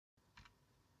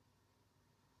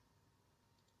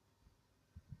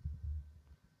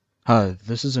Hi,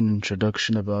 this is an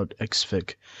introduction about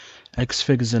Xfig.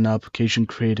 Xfig is an application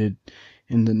created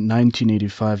in the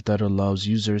 1985 that allows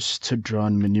users to draw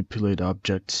and manipulate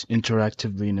objects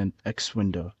interactively in an X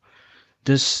window.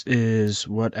 This is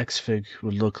what Xfig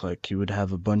would look like. You would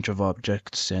have a bunch of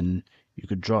objects and you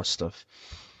could draw stuff.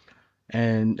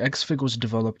 And Xfig was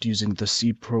developed using the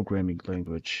C programming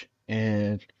language.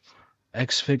 And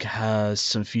Xfig has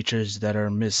some features that are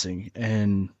missing,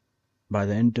 and by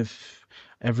the end of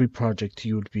every project,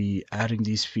 you would be adding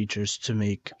these features to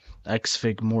make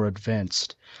Xfig more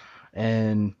advanced.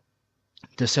 And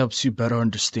this helps you better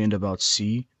understand about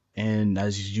C. And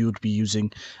as you would be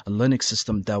using a Linux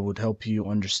system, that would help you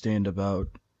understand about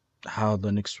how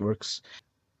Linux works.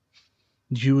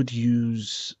 You would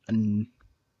use an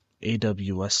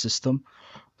AWS system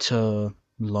to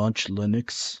launch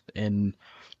Linux, and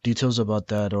details about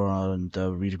that are on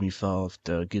the README file of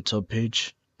the GitHub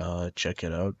page. Check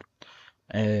it out.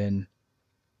 And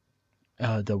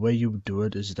the way you would do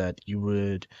it is that you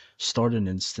would start an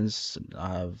instance.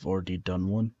 I've already done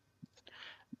one,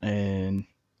 and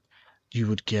you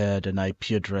would get an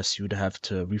IP address. You would have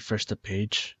to refresh the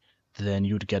page. Then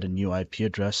you would get a new IP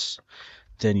address.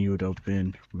 Then you would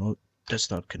open remote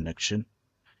desktop connection,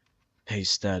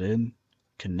 paste that in,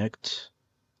 connect.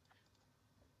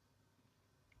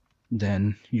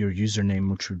 Then your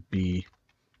username, which would be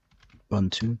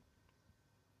Ubuntu,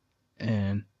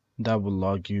 and that will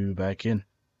log you back in.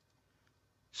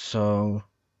 So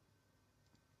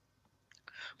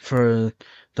for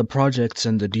the projects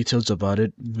and the details about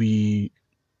it, we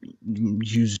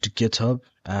used GitHub,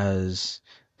 as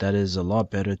that is a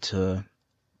lot better to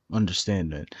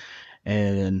understand it.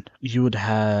 And you would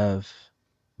have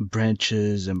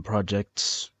branches and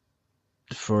projects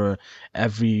for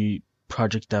every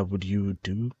project that would you would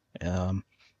do. Um,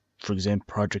 for example,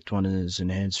 project one is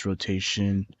enhanced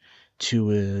rotation,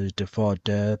 two is default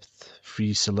depth,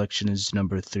 free selection is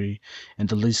number three, and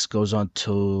the list goes on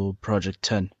to project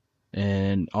 10.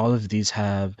 And all of these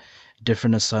have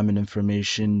different assignment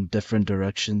information, different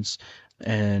directions,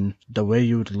 and the way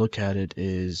you would look at it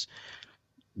is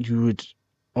you would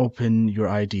open your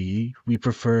IDE. We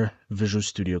prefer Visual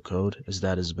Studio Code, as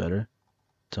that is better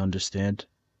to understand.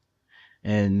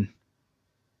 And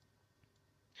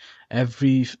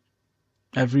every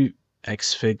every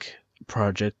Xfig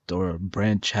project or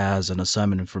branch has an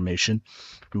assignment information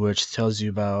which tells you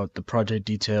about the project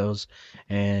details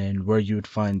and where you would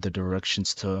find the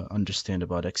directions to understand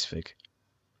about Xfig.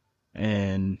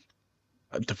 And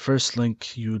the first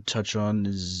link you touch on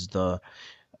is the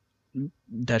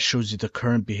that shows you the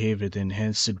current behavior, the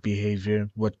enhanced behavior,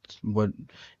 what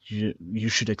you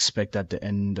should expect at the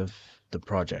end of the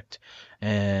project.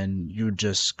 And you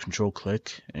just control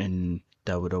click and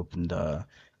that would open the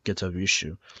GitHub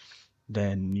issue.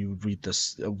 Then you read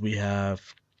this. We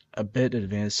have a bit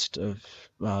advanced of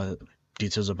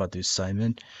details about the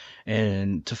assignment,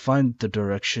 and to find the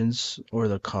directions or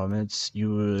the comments,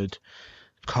 you would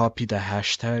copy the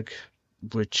hashtag,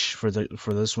 which for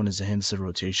this one is enhanced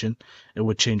rotation. It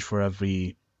would change for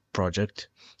every project.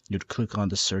 You'd click on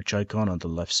the search icon on the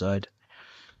left side,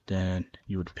 then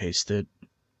you would paste it,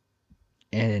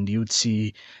 and you would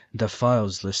see the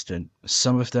files listed.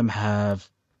 Some of them have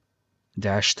the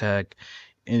hashtag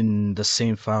in the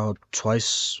same file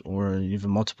twice or even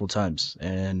multiple times,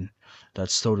 and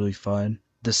that's totally fine.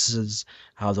 This is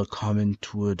how the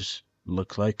comment would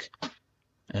look like.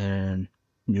 And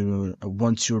you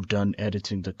once you're done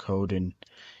editing the code and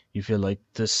you feel like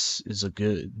this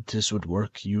would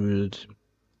work, you would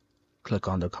click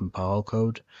on the compile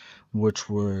code, which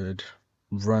would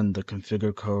run the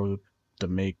configure code, the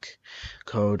make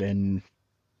code, and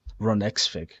run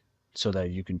Xfig so that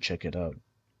you can check it out.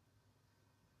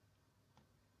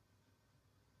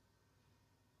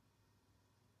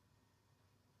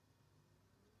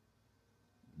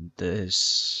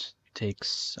 This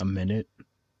takes a minute.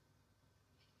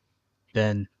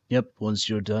 Then, yep, once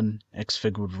you're done,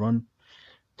 Xfig would run.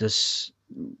 This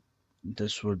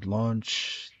this would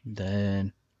launch.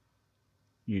 Then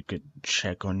you could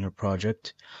check on your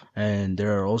project. And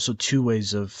there are also two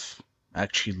ways of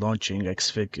actually launching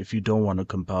Xfig if you don't want to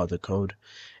compile the code.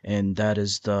 And that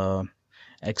is the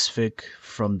Xfig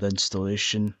from the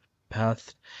installation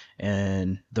path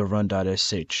and the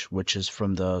run.sh, which is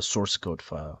from the source code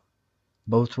file.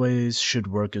 Both ways should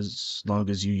work as long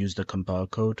as you use the compile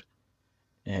code.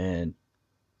 And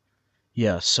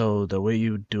yeah, so the way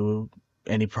you do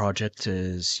any project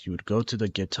is you would go to the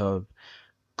GitHub,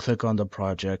 click on the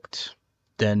project,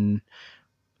 then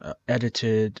edit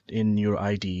it in your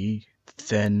IDE,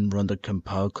 then run the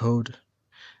compile code,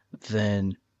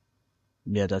 then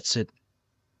yeah, that's it.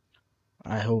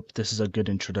 I hope this is a good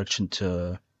introduction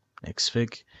to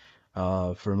Xfig.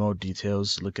 For more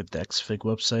details, look at the Xfig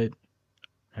website.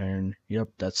 And yep,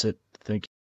 that's it. Thank you.